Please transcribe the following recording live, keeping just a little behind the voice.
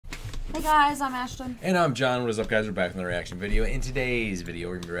Hey guys, I'm Ashton. And I'm John. What is up, guys? We're back in the reaction video. In today's video,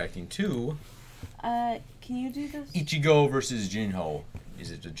 we're going to be reacting to... Can you do this? Ichigo versus Jinho.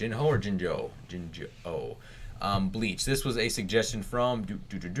 Is it Jinho or Ginjō? Ginjō. Bleach. This was a suggestion from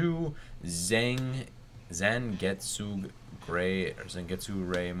Zangetsu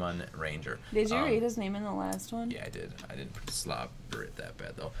Raymon Ranger. Did you read his name in the last one? Yeah, I did. I didn't slobber it that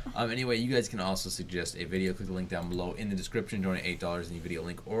bad, though. Anyway, you guys can also suggest a video. Click the link down below in the description. Donate $8 in the video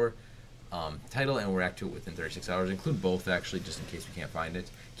link or title, and we'll react to it within 36 hours. Include both, actually, just in case we can't find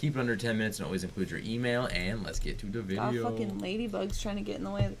it. Keep it under 10 minutes and always include your email. And let's get to the video. Fucking ladybug's trying to get in the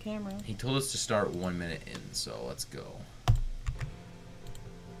way of the camera. He told us to start 1 minute in, so let's go.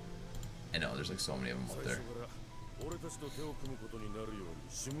 I know, there's like so many of them up there.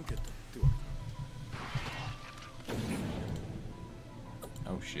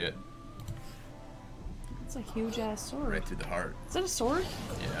 Oh shit. It's a huge ass sword. Right through the heart. Is that a sword?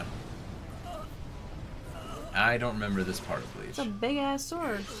 Yeah. I don't remember this part of Bleach. It's a big ass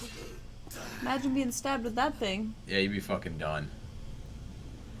sword. Imagine being stabbed with that thing. Yeah, you'd be fucking done.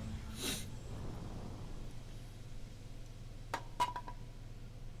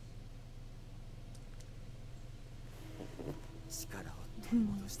 I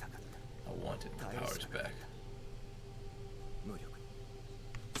wanted my powers back.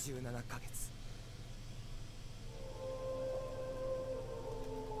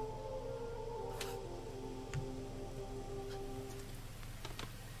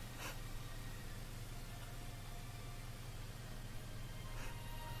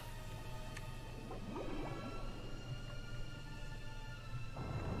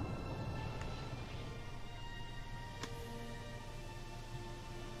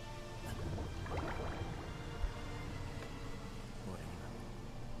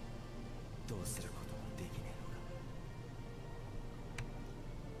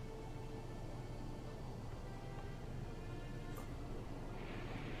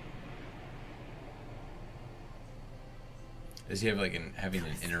 Does he have like having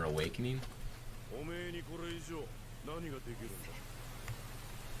an inner awakening?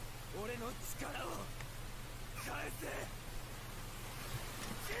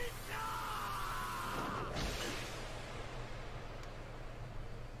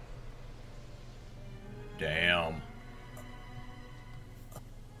 Damn.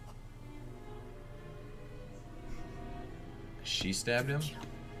 She stabbed him?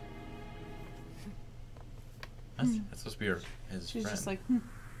 That's supposed to be his She's friend. Just like,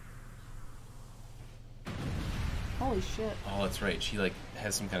 Holy shit. Oh, that's right. She like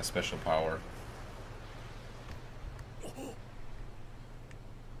has some kind of special power.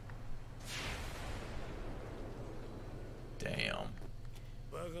 Damn.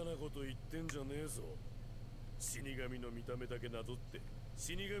 I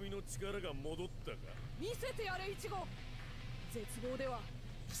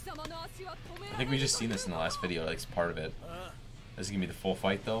think we just seen this in the last video, like it's part of it. This is gonna be the full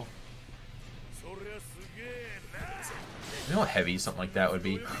fight though. You know how heavy something like that would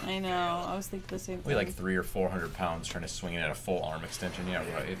be? I know, I was thinking the same thing. Weigh like 300 or 400 pounds trying to swing it at a full arm extension, yeah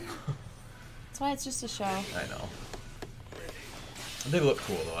right. That's why it's just a show. I know. They look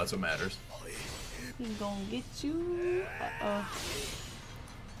cool though, that's what matters. He's gonna get you. Uh-oh.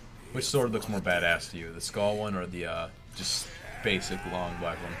 Which sword looks more badass to you? The skull one or the just basic long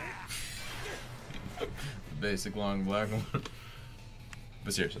black one? Basic long black one.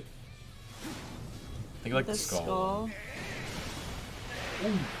 But seriously. I think I like the skull.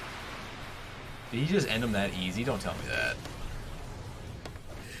 Ooh. Did he just end him that easy? Don't tell me that.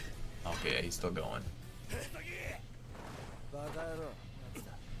 Okay, yeah, he's still going.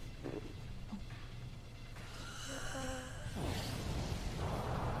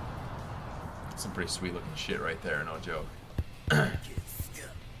 Some pretty sweet looking shit right there, no joke.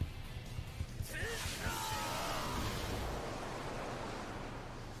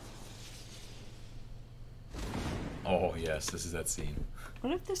 Oh yes, this is that scene.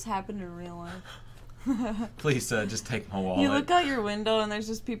 What if this happened in real life? Please, just take my wallet. You look out your window and there's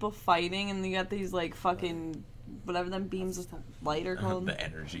just people fighting, and you got these like fucking whatever them beams of light are called. The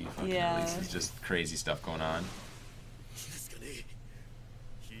energy fucking yeah. releases, just crazy stuff going on.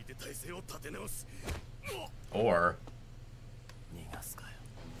 Or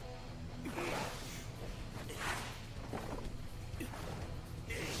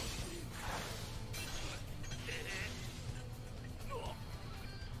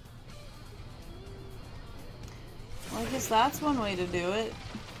well, I guess that's one way to do it.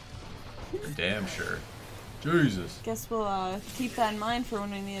 damn sure. Jesus. Guess we'll keep that in mind for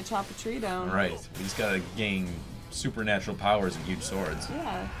when we need to chop a tree down. Right. We just gotta gain supernatural powers and huge swords.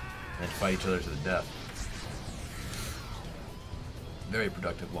 Yeah. and fight each other to the death. Very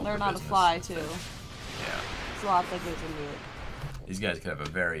productive lumber Learn how to business. fly too. Yeah. There's a lot that goes into it. These guys could have a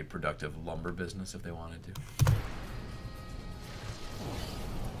very productive lumber business if they wanted to.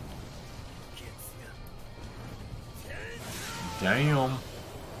 Damn.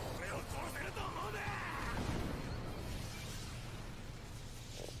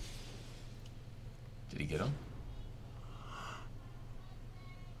 Did he get him?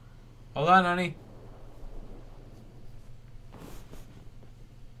 Hold on, honey.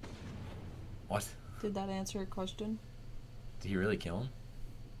 What? Did that answer your question? Did he really kill him?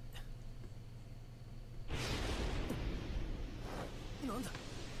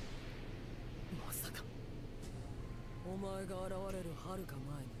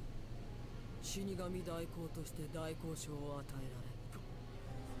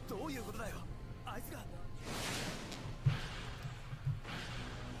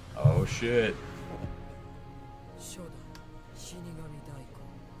 Oh shit.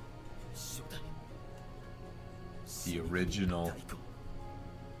 The original.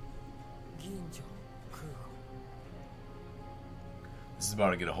 This is about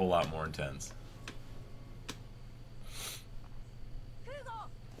to get a whole lot more intense.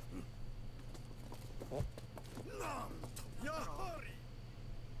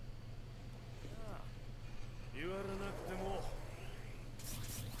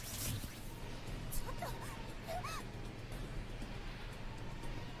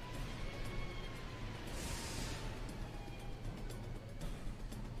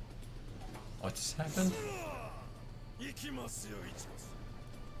 What just happened?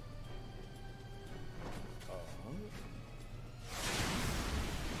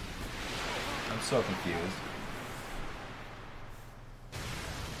 I'm so confused.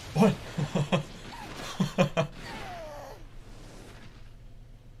 What?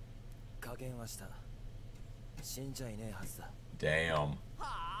 Damn.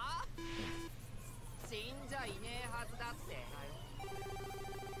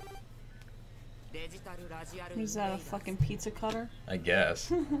 Is that a fucking pizza cutter? I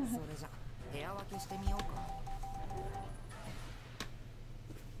guess. Is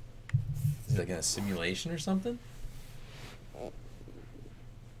it like in a simulation or something?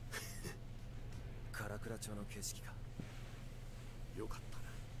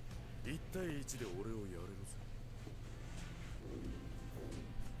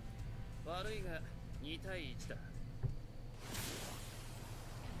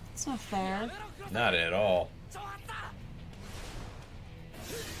 It's not fair. Not at all.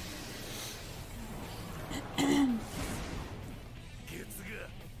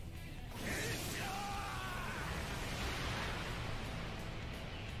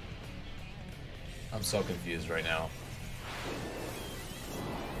 I'm so confused right now.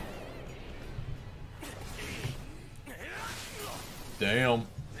 Damn.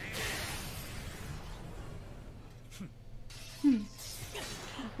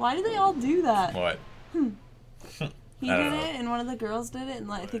 Why do they all do that? What? He I did don't know. it, and one of the girls did it,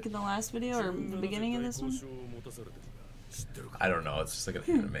 and I think in the last video or the beginning of this one. I don't know. It's just like an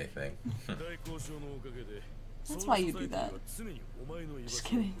anime thing. That's why you do that. Just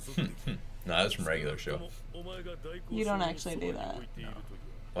kidding. No, that's from regular show. You don't actually do that. No.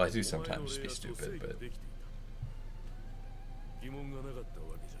 Well, I do sometimes just be stupid, but...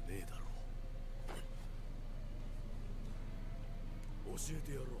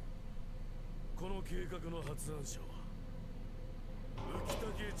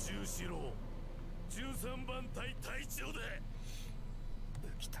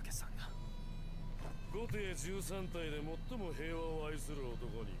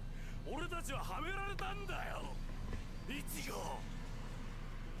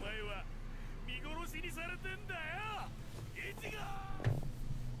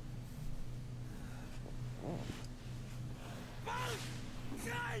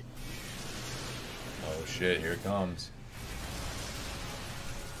 Oh shit, here it comes.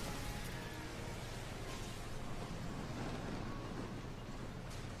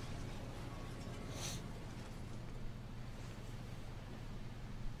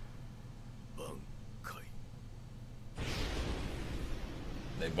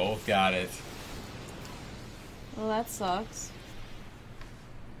 They both got it. Well, that sucks.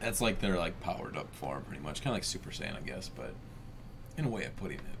 That's like their like powered up form, pretty much, kind of like Super Saiyan, I guess, but in a way of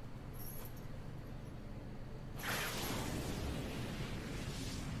putting it.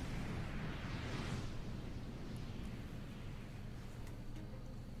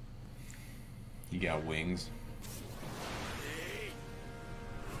 You got wings.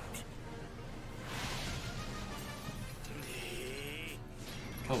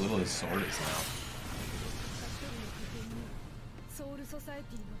 How little his sword is now. ソウルソサエ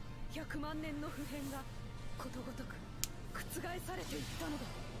ティの100万年の普遍がことごとく覆されていったのだ。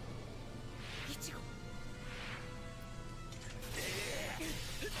イチゴ。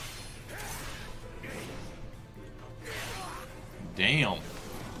 Damn.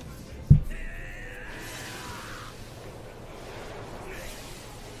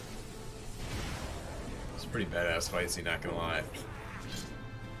 It's a pretty badass fight scene, not gonna lie.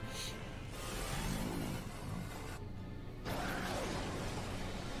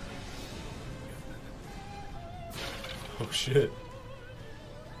 Oh shit.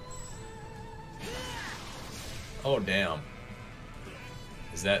 Oh damn.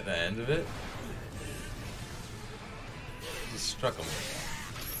 Is that the end of it? Just struck him.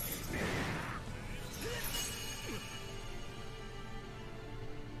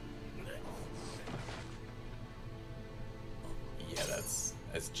 Yeah, that's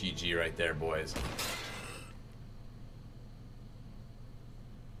GG right there, boys.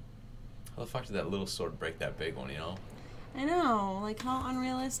 How the fuck did that little sword break that big one, you know? I know, like how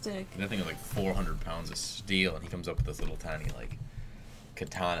unrealistic. That thing is like 400 pounds of steel, and he comes up with this little tiny, like,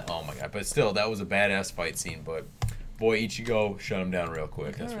 katana. Oh my god. But still, that was a badass fight scene, but boy, Ichigo shut him down real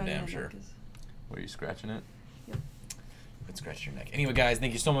quick. That's for damn sure. What, are you scratching it? Yep. Let's scratch your neck. Anyway, guys,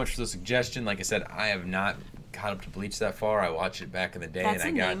 thank you so much for the suggestion. Like I said, I have not caught up to Bleach that far. I watched it back in the day, That's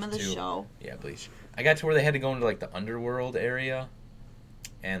and I got the name of the show. Yeah, Bleach. I got to where they had to go into like the underworld area,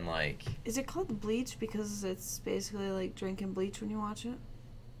 and like. Is it called Bleach because it's basically like drinking bleach when you watch it?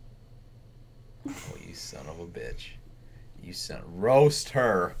 Oh, you son of a bitch! You son, roast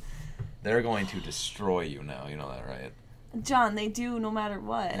her. They're going to destroy you now. You know that, right? John, they do no matter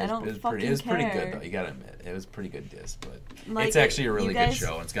what. I don't fucking care. It was pretty good though. You gotta admit, it was pretty good diss, but like, it's actually a really good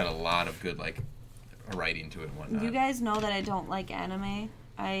show. It's got a lot of good like writing to it and whatnot. You guys know that I don't like anime.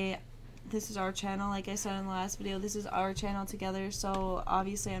 This is our channel, like I said in the last video. This is our channel together, so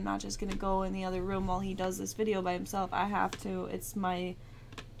obviously I'm not just gonna go in the other room while he does this video by himself. I have to. It's my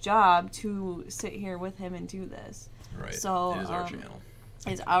job to sit here with him and do this. Right. So it is our channel.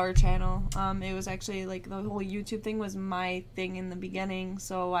 It's our channel. It was actually like the whole YouTube thing was my thing in the beginning,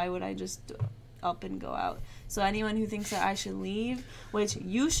 so why would I just up and go out? So anyone who thinks that I should leave, which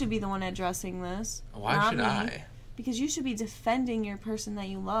you should be the one addressing this. Why should I? Because you should be defending your person that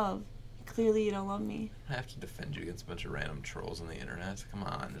you love. Clearly you don't love me. I have to defend you against a bunch of random trolls on the internet. Come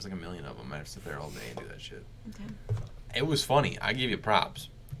on, there's like a million of them. I have to sit there all day and do that shit. Okay. It was funny. I give you props.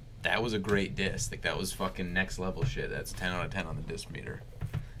 That was a great diss. Like, that was fucking next level shit. That's 10 out of 10 on the diss meter.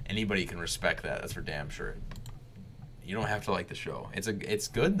 Anybody can respect that. That's for damn sure. You don't have to like the show. It's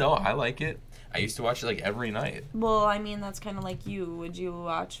good though. I like it. I used to watch it like every night. Well, I mean, that's kind of like you. Would you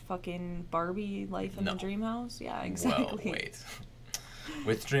watch fucking Barbie Life in the Dream House? Yeah, exactly. Well, wait.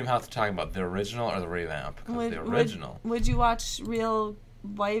 Which Dream House are you talking about? The original or the revamp? Because the original. Would you watch Real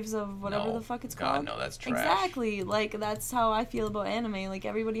Wives of whatever the fuck it's called? God, no, that's trash. Exactly. Like, that's how I feel about anime. Like,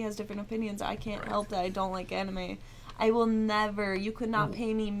 everybody has different opinions. I can't help that I don't like anime. I will never. You could not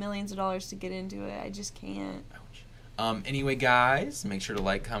pay me millions of dollars to get into it. I just can't. Ouch. Anyway, guys, make sure to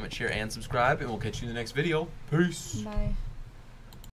like, comment, share, and subscribe, and we'll catch you in the next video. Peace. Bye.